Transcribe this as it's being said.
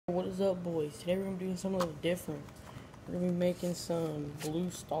What is up, boys? Today we're going to be doing something different. We're going to be making some blue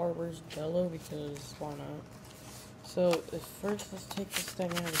Starburst jello because why not? So, first let's take this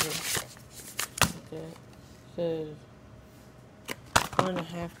thing out of here. Okay. It says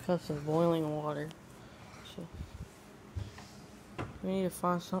 1.5 cups of boiling water. So, we need to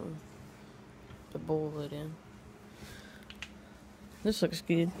find something to boil it in. This looks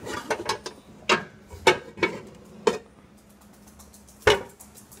good.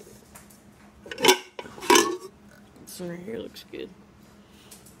 This one right here looks good.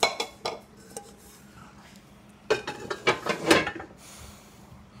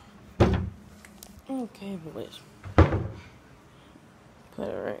 Okay, boys. Put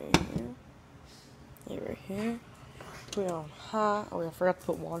it right here. Yeah, right here. Put it on high. Oh, I forgot to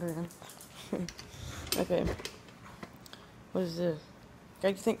put water in. Okay. What is this?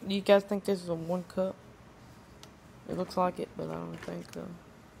 Do you guys think this is a 1 cup? It looks like it, but I don't think so.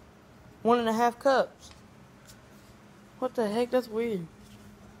 1.5 cups. What the heck? That's weird.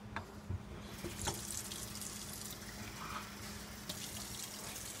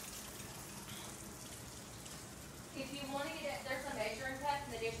 If you want to get it, there's some measuring cups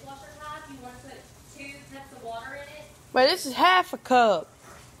in the dishwasher top. You want to put 2 cups of water in it. Wait, this is half a cup.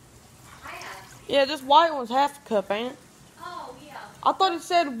 Half? Yeah, this white one's half a cup, ain't it? Oh, yeah. I thought it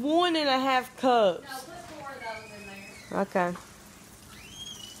said 1.5 cups. No, put 4 of those in there. Okay.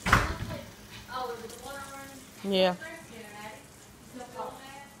 Oh, is the water running? Yeah.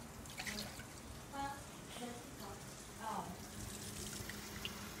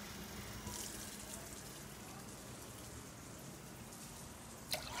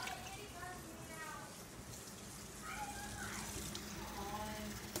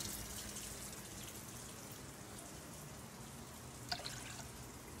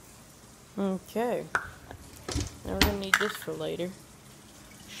 Okay. Now we're gonna need this for later.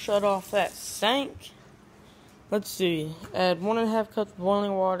 Shut off that sink. Let's see. Add 1.5 cups of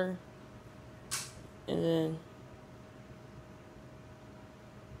boiling water. And then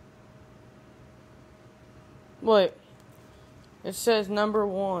wait. It says number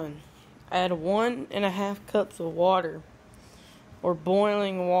 1. Add 1.5 cups of water or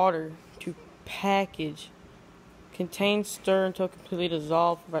boiling water to package. Contain, stir until completely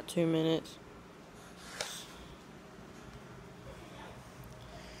dissolved for about 2 minutes.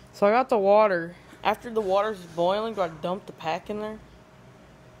 So I got the water. After the water's boiling, do I dump the pack in there?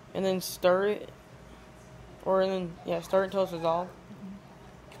 And then stir it? Or stir it until it's dissolved.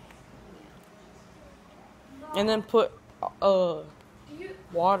 And then put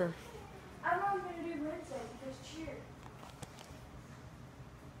water. I don't know what I'm going to do Wednesday because cheer.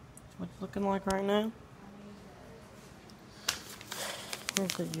 What's it looking like right now?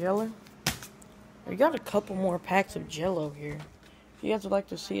 Here's the jello. We got a couple more packs of jello here. If you guys would like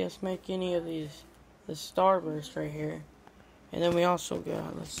to see us make any of these, the Starburst right here. And then we also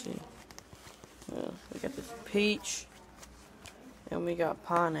got, let's see. We got this peach. And we got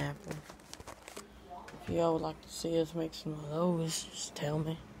pineapple. If y'all would like to see us make some of those, just tell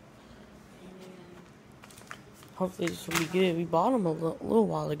me. Hopefully this will be good. We bought them a little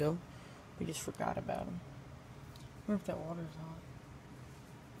while ago. We just forgot about them. I wonder if that water's hot.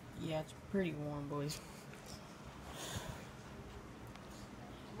 Yeah, it's pretty warm, boys.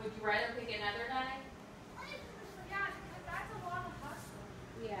 Would you rather pick another day? Yeah, because that's a lot of hustle.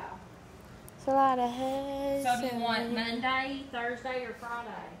 Yeah. It's a lot of hay. So do you want Monday, Thursday, or Friday?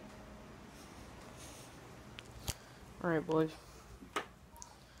 Alright, boys.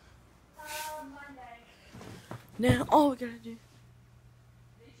 Monday. Now, all we gotta do.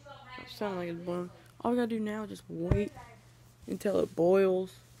 Sound like it's boiling. All we gotta do now is just wait until it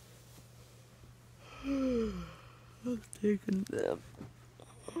boils. I'm taking them.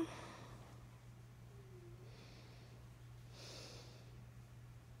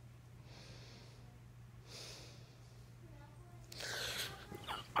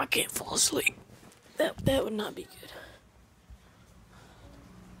 I can't fall asleep. That would not be good.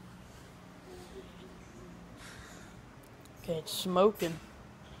 Okay, it's smoking.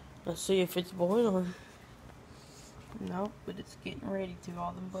 Let's see if it's boiling. Nope, but it's getting ready to.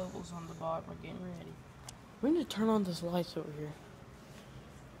 All them bubbles on the bottom are getting ready. We need to turn on this lights over here.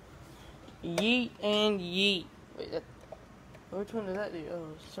 Yeet and yeet. Wait, which one did that do?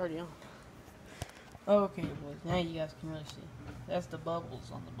 Oh, it's already on. Okay, boys, now you guys can really see. That's the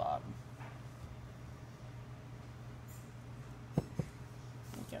bubbles on the bottom.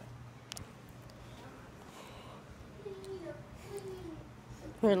 Okay.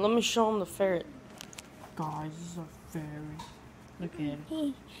 Here, let me show them the ferret. Guys, this is a ferret. Look at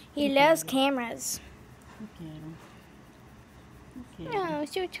him. He loves cameras. Look at him. Okay. I'm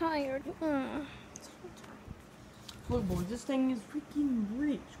so tired. Look, boys, this thing is freaking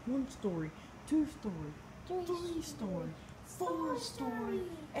rich. 1 story, 2 story, 3 story, 4 story,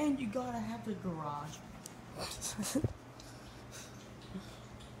 and you gotta have the garage. That's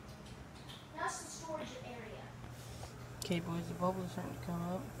the storage area. Okay, boys, the bubbles are starting to come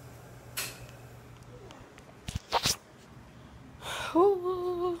up.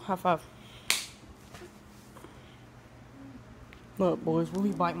 Ooh, high five. Look, boys, will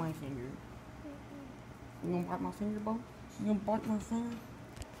you bite my finger? You gonna bite my finger, boy? You gonna bite my finger?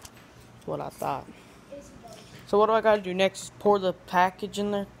 That's what I thought. So what do I gotta do next? Just pour the package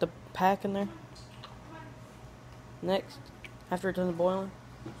in there? The pack in there? Next? After it does boiling?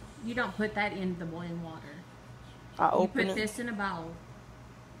 You don't put that in the boiling water. I You open put it. this in a bowl.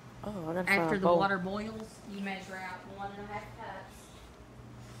 Oh, I gotta find After a the bowl. water boils, you measure out 1.5 cups,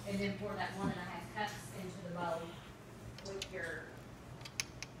 and then pour that 1.5 cups into the bowl with your.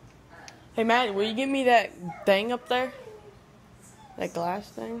 Hey, Maddie, will you give me that thing up there? That glass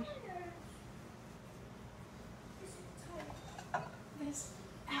thing?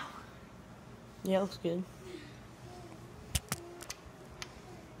 Yeah, it looks good.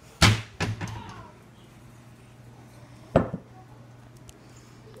 We're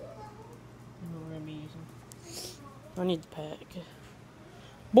gonna be using. I need the pack.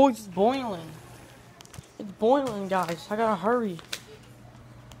 Boys, it's boiling. It's boiling, guys. I gotta hurry.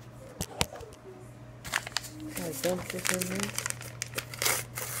 Gotta dump this in here.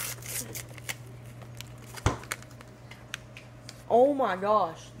 Oh my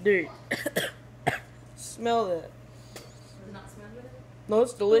gosh, dude. Smell that. Does it not smell good? No,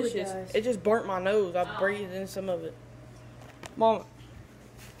 it's delicious. does. It just burnt my nose. I breathed in some of it. Mom,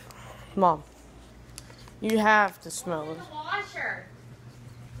 you have to smell it. The washer.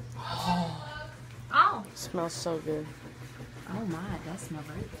 Oh. It smells so good. Oh my, that smells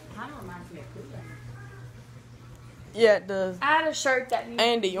great. Kind of reminds me of cooling. Yeah, it does. I had a shirt that needed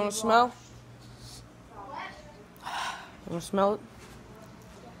Andy, you want to smell? You want to smell it?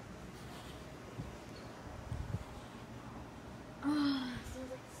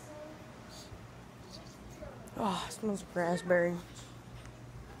 Oh, it smells like raspberry.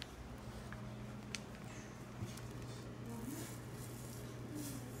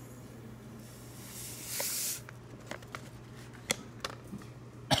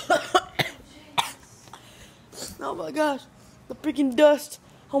 Oh my gosh, the freaking dust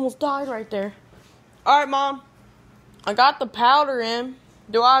almost died right there. Alright, Mom, I got the powder in.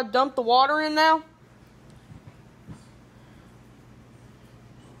 Do I dump the water in now?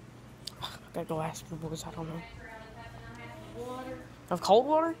 I gotta go ask the boys, I don't know. Of cold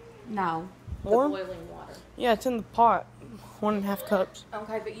water? No. Warm? The boiling water. Yeah, it's in the pot. 1.5 cups.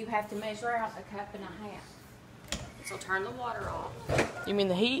 Okay, but you have to measure out 1.5 cups. So turn the water off. You mean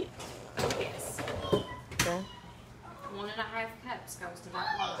the heat? Yes. Okay. 1.5 cups goes to that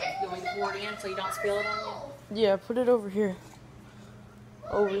water. You want me to pour it in so you don't spill it on you? Yeah, put it over here.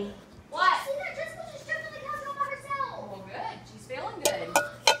 Over here. What? Well, good. She's feeling good.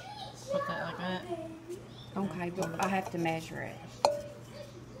 Put that like that. Okay, but I have to measure it.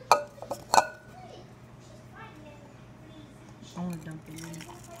 I want to dump it in.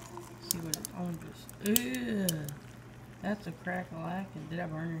 See what it, I want to just. Ew. That's a crack-a-lackin'. Did I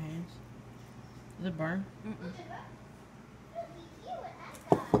burn your hands? Did it burn? Mm-mm.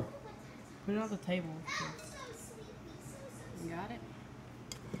 Put it on the table. You got it?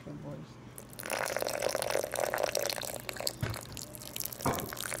 Good boys.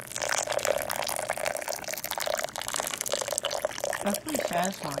 That's pretty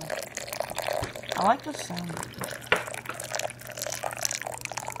satisfying. I like the sound.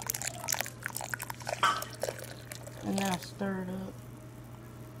 And then I stir it up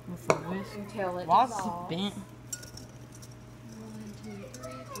with a whisk. Until it Why is it dissolves. bent? 1, 2,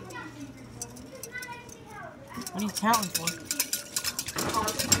 3, 4. What are you counting for?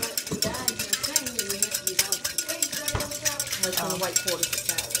 It's going to wait 4 to 6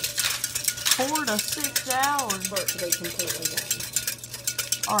 hours 4 to 6 hours. for it to be completely done.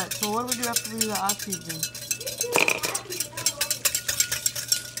 Alright, so what do we do after we do the ice cubes then?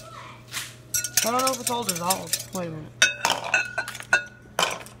 I don't know if it's all dissolved. Wait a minute.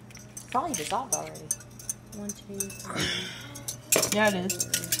 Probably dissolved already. 1, 2, 3. Yeah, it is.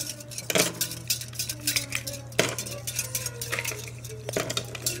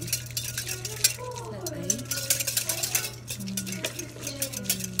 That's 8.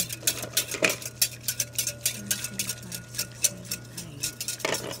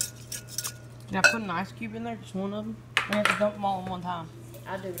 Can I put an ice cube in there? Just one of them? We have to dump them all in one time.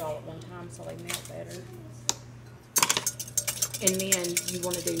 I do it all at one time so they melt better. And then you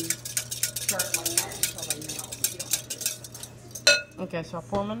want to do start like that until they melt. You don't have to do it so fast. Okay, so I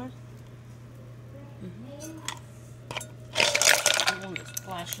pour them in there. I want to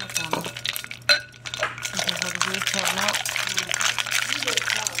splash up on them. Okay, so the good till it melt.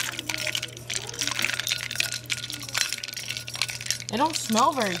 It don't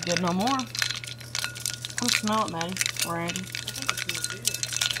smell very good no more. Come smell it, Maddie. Or Andy. It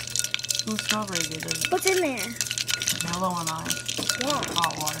don't smell very good, does it? What's in there? Jello and ice. Wow.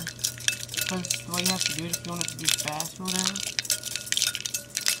 Hot water. Because what you have to do is if you want it to be fast or whatever.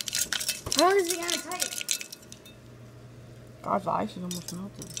 How long is it gonna take? God's ice is almost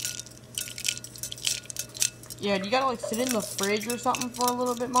melted. Yeah, do you gotta like sit in the fridge or something for a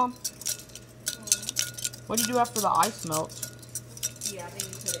little bit, Mom? What do you do after the ice melts? Yeah, I think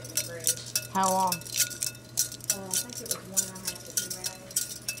you put it in the fridge. How long? I think it was 1.5 to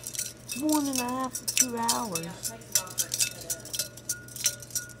 2 hours. 1.5 to 2 hours. Yeah, it takes a while for it to set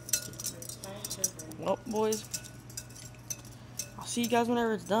up. Well, boys, I'll see you guys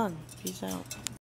whenever it's done. Peace out.